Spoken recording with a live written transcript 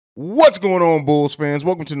What's going on, Bulls fans?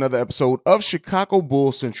 Welcome to another episode of Chicago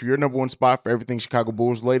Bulls Central, your number one spot for everything Chicago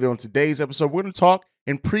Bulls. Later on today's episode, we're going to talk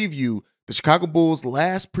and preview the Chicago Bulls'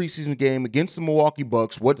 last preseason game against the Milwaukee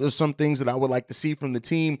Bucks. What are some things that I would like to see from the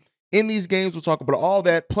team in these games? We'll talk about all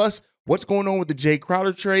that, plus what's going on with the Jay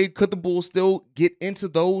Crowder trade. Could the Bulls still get into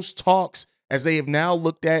those talks as they have now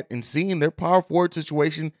looked at and seen their power forward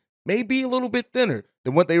situation may be a little bit thinner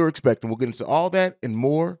than what they were expecting? We'll get into all that and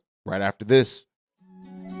more right after this.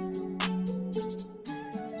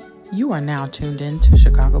 You are now tuned in to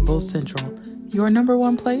Chicago Bulls Central, your number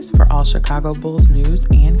one place for all Chicago Bulls news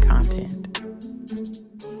and content.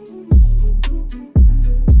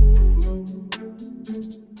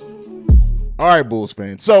 All right, Bulls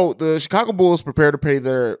fans. So the Chicago Bulls prepare to play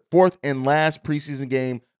their fourth and last preseason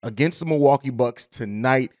game against the Milwaukee Bucks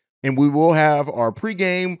tonight, and we will have our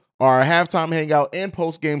pregame, our halftime hangout, and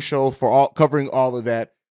postgame show for covering all of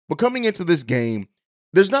that. But coming into this game,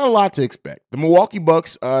 there's not a lot to expect. The Milwaukee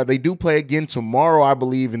Bucks, they do play again tomorrow, I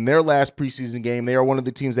believe, in their last preseason game. They are one of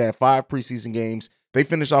the teams that have 5 preseason games. They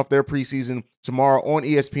finish off their preseason tomorrow on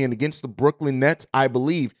ESPN against the Brooklyn Nets, I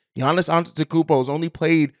believe. Giannis Antetokounmpo has only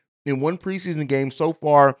played in 1 preseason game so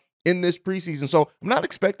far in this preseason. So I'm not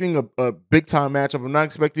expecting a big-time matchup. I'm not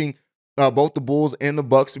expecting both the Bulls and the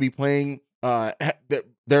Bucks to be playing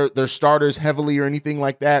their starters heavily or anything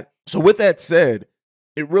like that. So with that said,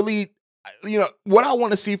 it really, what I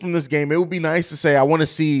want to see from this game, it would be nice to say I want to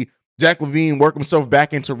see Zach LaVine work himself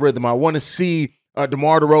back into rhythm. I want to see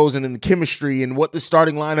DeMar DeRozan and the chemistry and what the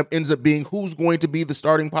starting lineup ends up being, who's going to be the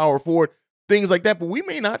starting power forward, things like that. But we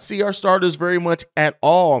may not see our starters very much at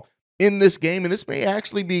all in this game. And this may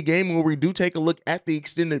actually be a game where we do take a look at the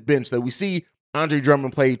extended bench, that we see Andre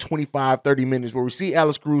Drummond play 25, 30 minutes, where we see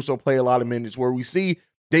Alex Caruso play a lot of minutes, where we see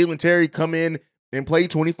Dalen Terry come in and play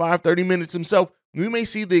 25, 30 minutes himself. We may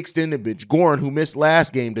see the extended bench. Goran, who missed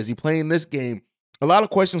last game, does he play in this game? A lot of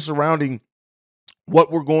questions surrounding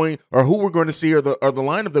what we're going or who we're going to see or the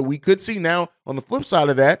lineup that we could see. Now, on the flip side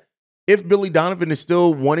of that, if Billy Donovan is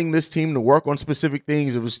still wanting this team to work on specific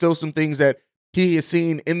things, if there's still some things that he has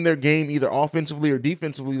seen in their game, either offensively or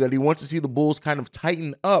defensively, that he wants to see the Bulls kind of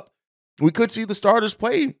tighten up, we could see the starters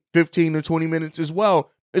play 15 or 20 minutes as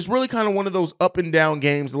well. It's really kind of one of those up and down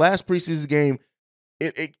games. The last preseason game,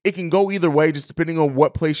 it can go either way, just depending on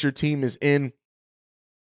what place your team is in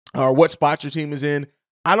or what spot your team is in.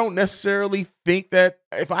 I don't necessarily think that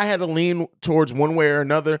if I had to lean towards one way or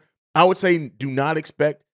another, I would say do not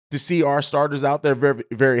expect to see our starters out there very,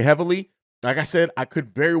 very heavily. Like I said, I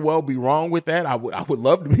could very well be wrong with that. I would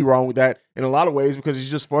love to be wrong with that in a lot of ways, because it's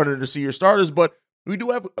just funner to see your starters. But we do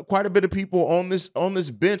have quite a bit of people on this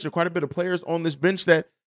bench, or quite a bit of players on this bench, that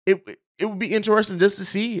it would be interesting just to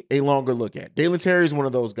see a longer look at. Dalen Terry is one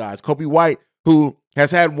of those guys. Kobe White, who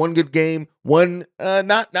has had one good game, one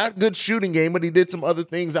not good shooting game, but he did some other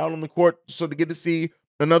things out on the court. So to get to see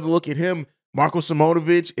another look at him. Marko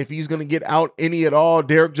Simonovic, if he's going to get out any at all.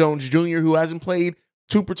 Derrick Jones Jr., who hasn't played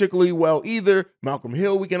too particularly well either. Malcolm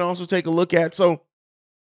Hill, we can also take a look at. So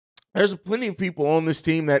there's plenty of people on this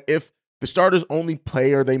team that if the starters only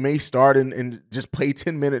play, or they may start and just play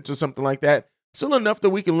 10 minutes or something like that, still enough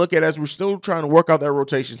that we can look at as we're still trying to work out that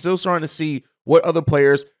rotation, still trying to see what other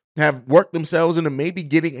players have worked themselves into maybe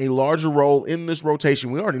getting a larger role in this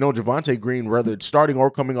rotation. We already know Javonte Green, whether it's starting or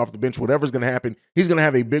coming off the bench, whatever's going to happen, he's going to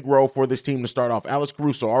have a big role for this team to start off. Alex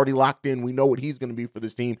Caruso already locked in. We know what he's going to be for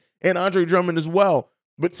this team. And Andre Drummond as well.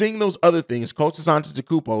 But seeing those other things, Kostas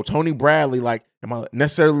Antetokounmpo, Tony Bradley, like, am I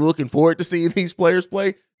necessarily looking forward to seeing these players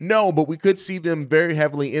play? No, but we could see them very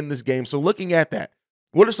heavily in this game. So looking at that,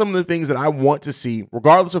 what are some of the things that I want to see,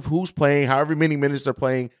 regardless of who's playing, however many minutes they're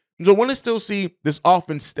playing? So I want to still see this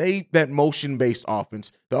offense stay that motion-based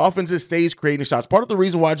offense. The offense that stays creating shots. Part of the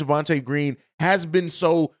reason why Javonte Green has been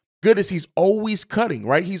so good is he's always cutting,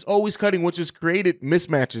 right? He's always cutting, which has created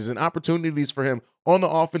mismatches and opportunities for him on the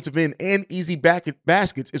offensive end, and easy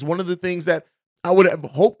baskets is one of the things that I would have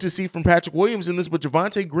hoped to see from Patrick Williams in this, but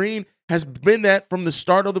Javonte Green has been that from the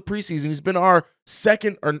start of the preseason. He's been our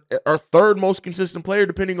second or third most consistent player,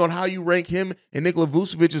 depending on how you rank him and Nikola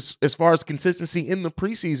Vucevic as far as consistency in the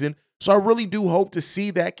preseason. So I really do hope to see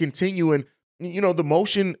that continue. And, the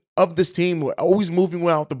motion of this team, always moving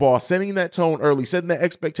well with the ball, setting that tone early, setting that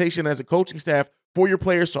expectation as a coaching staff for your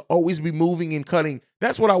players to always be moving and cutting.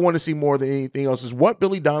 That's what I want to see more than anything else, is what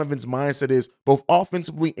Billy Donovan's mindset is, both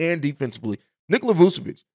offensively and defensively. Nikola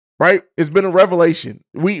Vucevic, right, has been a revelation.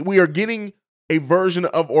 We are getting a version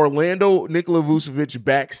of Orlando Nikola Vucevic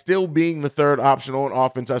back, still being the third option on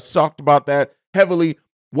offense. I talked about that heavily,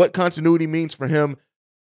 what continuity means for him.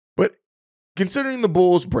 But considering the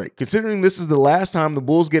Bulls break, considering this is the last time the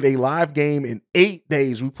Bulls get a live game in 8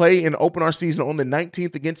 days, we play and open our season on the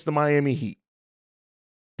 19th against the Miami Heat.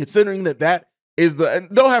 Considering that is and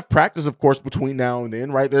they'll have practice, of course, between now and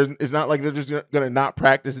then, right? It's not like they're just going to not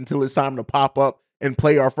practice until it's time to pop up and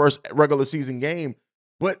play our first regular season game.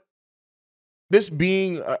 But this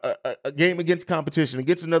being a game against competition,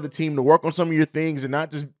 against another team to work on some of your things and not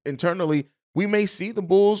just internally, we may see the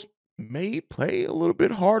Bulls may play a little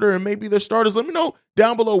bit harder and maybe their starters. Let me know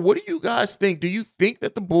down below, what do you guys think? Do you think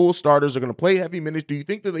that the Bulls starters are going to play heavy minutes? Do you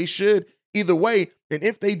think that they should either way? And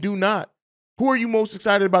if they do not, who are you most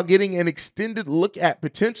excited about getting an extended look at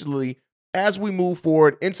potentially as we move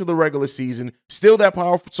forward into the regular season? Still that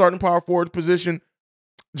starting power forward position.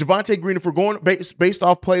 Javonte Green, if we're going based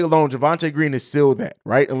off play alone, Javonte Green is still that,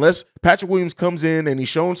 right? Unless Patrick Williams comes in and he's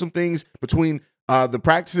shown some things between the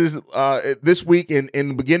practices this week and in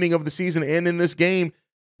the beginning of the season and in this game,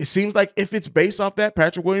 it seems like if it's based off that,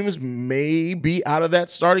 Patrick Williams may be out of that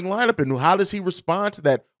starting lineup. And how does he respond to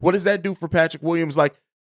that? What does that do for Patrick Williams? Like,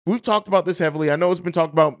 we've talked about this heavily. I know it's been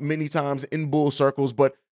talked about many times in Bull circles,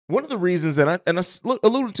 but one of the reasons, and I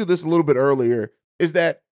alluded to this a little bit earlier, is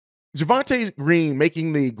that Javonte Green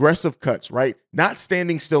making the aggressive cuts, right? Not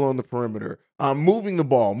standing still on the perimeter, moving the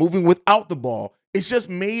ball, moving without the ball. It's just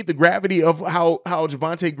made the gravity of how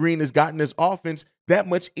Javonte Green has gotten his offense that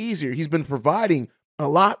much easier. He's been providing a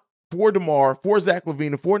lot for DeMar, for Zach LaVine,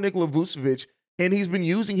 and for Nikola Vucevic, and he's been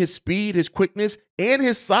using his speed, his quickness, and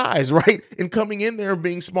his size, right? And coming in there and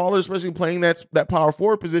being smaller, especially playing that power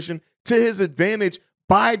forward position, to his advantage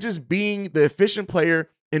by just being the efficient player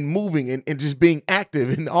and moving and just being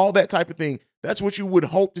active and all that type of thing. That's what you would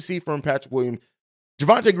hope to see from Patrick Williams.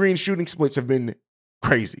 Javonte Green's shooting splits have been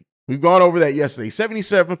crazy. We've gone over that yesterday.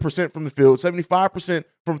 77% from the field, 75%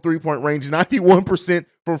 from three-point range, 91%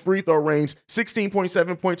 from free throw range,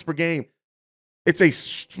 16.7 points per game. It's a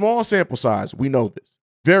small sample size. We know this.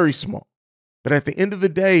 Very small. But at the end of the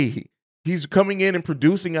day, he's coming in and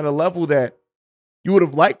producing at a level that you would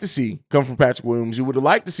have liked to see come from Patrick Williams. You would have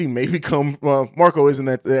liked to see maybe come Marco isn't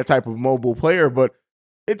that type of mobile player, but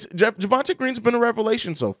it's Javonte Green's been a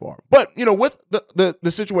revelation so far. But, you know, with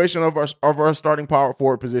the situation of our starting power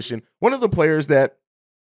forward position, one of the players that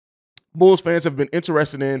Bulls fans have been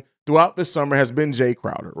interested in throughout this summer has been Jay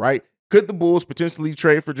Crowder, right? Could the Bulls potentially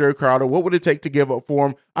trade for Jay Crowder? What would it take to give up for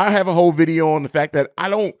him? I have a whole video on the fact that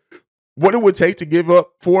what it would take to give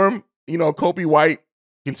up for him. You know, Kobe White,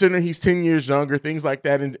 considering he's 10 years younger, things like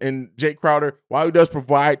that, and Jay Crowder, while he does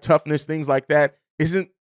provide toughness, things like that,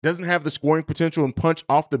 doesn't have the scoring potential and punch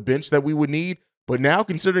off the bench that we would need. But now,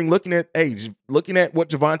 considering looking at age, looking at what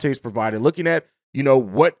Javonte's provided, looking at, you know,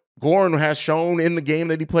 what Goran has shown in the game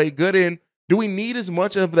that he played good in, do we need as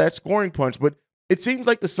much of that scoring punch? But it seems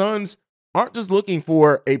like the Suns aren't just looking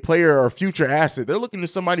for a player or a future asset. They're looking to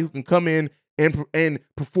somebody who can come in and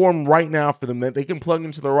perform right now for them, that they can plug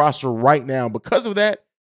into the roster right now. Because of that,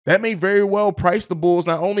 that may very well price the Bulls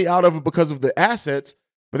not only out of it because of the assets,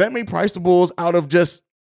 but that may price the Bulls out of just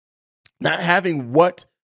not having what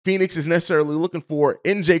Phoenix is necessarily looking for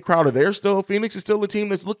in Jay Crowder. Phoenix is still a team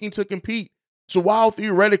that's looking to compete. So while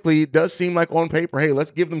theoretically it does seem like on paper, hey,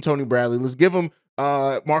 let's give them Tony Bradley, let's give them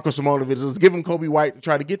Marko Simonovic, let's give them Kobe White to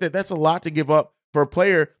try to get that. That's a lot to give up for a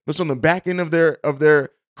player that's on the back end of their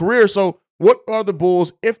career. So what are the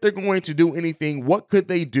Bulls, if they're going to do anything, what could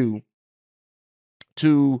they do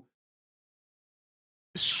to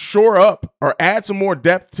shore up or add some more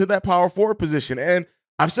depth to that power forward position? And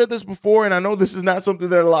I've said this before, and I know this is not something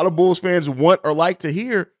that a lot of Bulls fans want or like to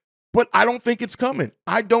hear, but I don't think it's coming.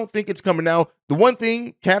 I don't think it's coming. Now, the one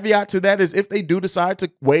thing, caveat to that, is if they do decide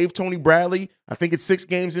to waive Tony Bradley, I think it's 6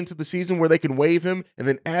 games into the season where they can waive him and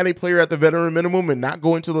then add a player at the veteran minimum and not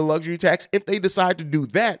go into the luxury tax. If they decide to do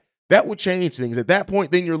that, that would change things. At that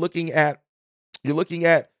point, then you're looking at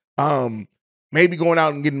maybe going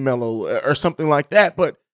out and getting Melo or something like that.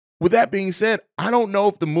 But with that being said, I don't know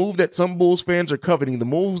if the move that some Bulls fans are coveting, the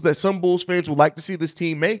moves that some Bulls fans would like to see this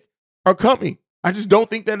team make, are coming. I just don't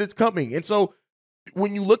think that it's coming. And so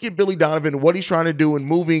when you look at Billy Donovan and what he's trying to do in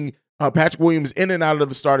moving Patrick Williams in and out of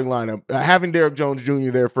the starting lineup, having Derrick Jones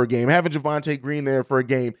Jr. there for a game, having Javonte Green there for a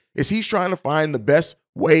game, is he's trying to find the best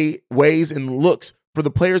ways and looks for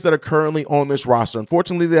the players that are currently on this roster.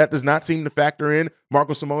 Unfortunately, that does not seem to factor in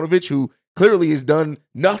Marko Simonovic, who clearly has done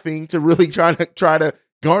nothing to really try to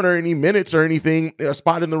garner any minutes or anything, a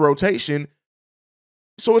spot in the rotation.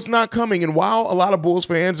 So it's not coming. And while a lot of Bulls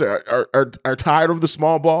fans are tired of the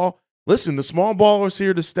small ball, listen, the small ball is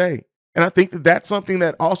here to stay. And I think that that's something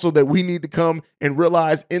that also that we need to come and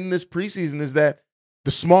realize in this preseason, is that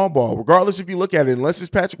the small ball, regardless if you look at it, unless it's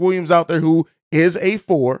Patrick Williams out there who is a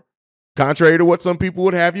 4, contrary to what some people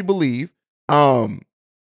would have you believe.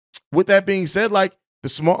 With that being said, like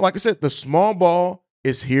I said, the small ball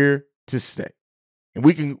is here to stay. And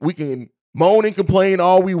we can moan and complain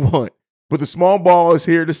all we want, but the small ball is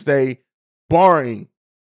here to stay, barring,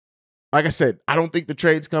 like I said, I don't think the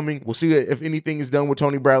trade's coming. We'll see if anything is done with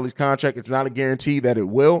Tony Bradley's contract. It's not a guarantee that it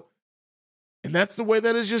will. And that's the way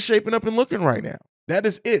that it's just shaping up and looking right now. That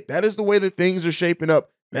is it. That is the way that things are shaping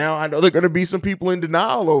up. Now, I know there are going to be some people in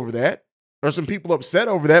denial over that, or some people upset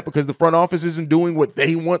over that because the front office isn't doing what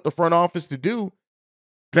they want the front office to do.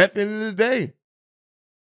 But at the end of the day,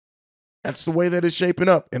 that's the way that it's shaping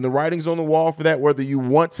up. And the writing's on the wall for that, whether you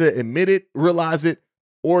want to admit it, realize it,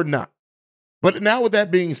 or not. But now with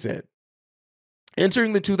that being said,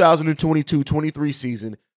 entering the 2022-23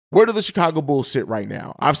 season, where do the Chicago Bulls sit right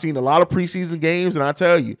now? I've seen a lot of preseason games, and I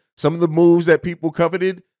tell you, some of the moves that people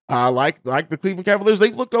coveted, like the Cleveland Cavaliers,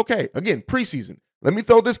 they've looked okay. Again, preseason. Let me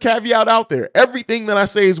throw this caveat out there. Everything that I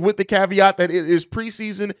say is with the caveat that it is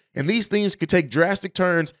preseason, and these things could take drastic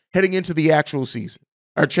turns heading into the actual season,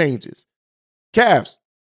 or changes. Cavs,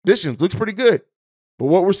 additions, looks pretty good. But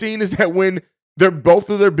what we're seeing is that when both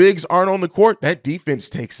of their bigs aren't on the court, that defense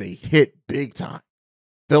takes a hit big time.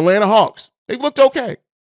 The Atlanta Hawks, they've looked okay,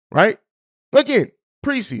 right? Again,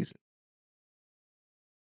 preseason.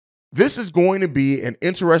 This is going to be an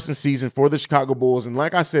interesting season for the Chicago Bulls. And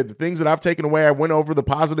like I said, the things that I've taken away, I went over the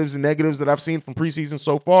positives and negatives that I've seen from preseason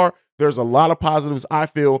so far. There's a lot of positives I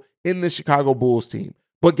feel in the Chicago Bulls team.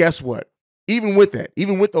 But guess what? Even with that,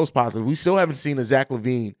 even with those positives, we still haven't seen a Zach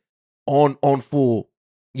LaVine on full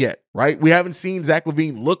yet, right? We haven't seen Zach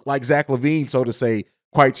LaVine look like Zach LaVine, so to say,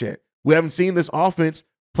 quite yet. We haven't seen this offense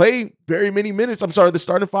play very many minutes. The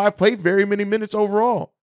starting five play very many minutes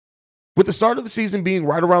overall. With the start of the season being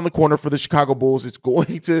right around the corner for the Chicago Bulls,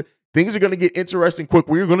 things are going to get interesting quick.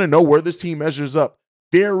 We're going to know where this team measures up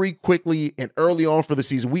very quickly and early on for the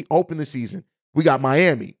season. We open the season. We got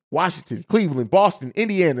Miami, Washington, Cleveland, Boston,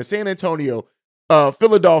 Indiana, San Antonio,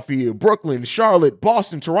 Philadelphia, Brooklyn, Charlotte,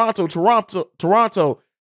 Boston, Toronto,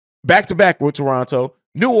 back-to-back with Toronto,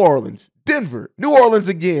 New Orleans, Denver, New Orleans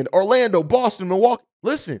again, Orlando, Boston, Milwaukee.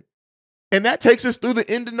 Listen, and that takes us through the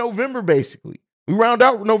end of November, basically. We round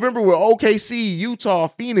out November with OKC, Utah,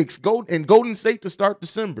 Phoenix, and Golden State to start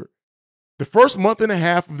December. The first month and a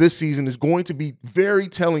half of this season is going to be very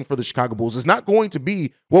telling for the Chicago Bulls. It's not going to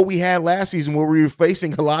be what we had last season where we were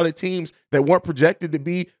facing a lot of teams that weren't projected to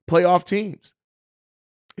be playoff teams.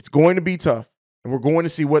 It's going to be tough, and we're going to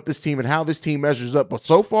see what this team and how this team measures up. But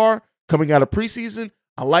so far, coming out of preseason,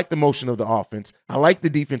 I like the motion of the offense. I like the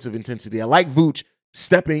defensive intensity. I like Vooch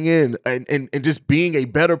stepping in and just being a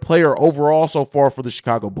better player overall so far for the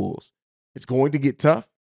Chicago Bulls. It's going to get tough.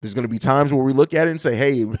 There's going to be times where we look at it and say,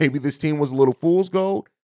 hey, maybe this team was a little fool's gold.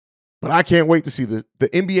 But I can't wait to see the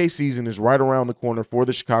NBA season is right around the corner for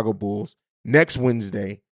the Chicago Bulls. Next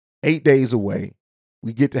Wednesday, 8 days away.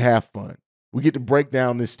 We get to have fun. We get to break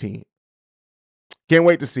down this team. Can't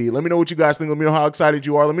wait to see it. Let me know what you guys think. Let me know how excited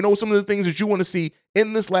you are. Let me know some of the things that you want to see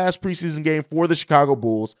in this last preseason game for the Chicago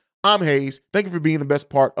Bulls. I'm Haize. Thank you for being the best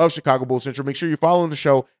part of Chicago Bulls Central. Make sure you're following the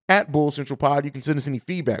show at Bulls Central Pod. You can send us any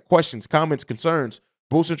feedback, questions, comments, concerns,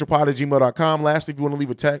 bullcentralpod@gmail.com. Lastly, if you want to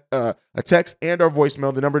leave a text and our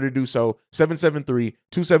voicemail, the number to do so,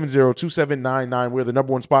 773-270-2799. We're the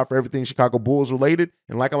number one spot for everything Chicago Bulls related.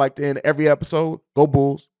 And like I like to end every episode, go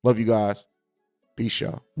Bulls. Love you guys. Peace,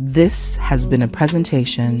 y'all. This has been a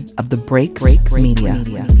presentation of the Break Media.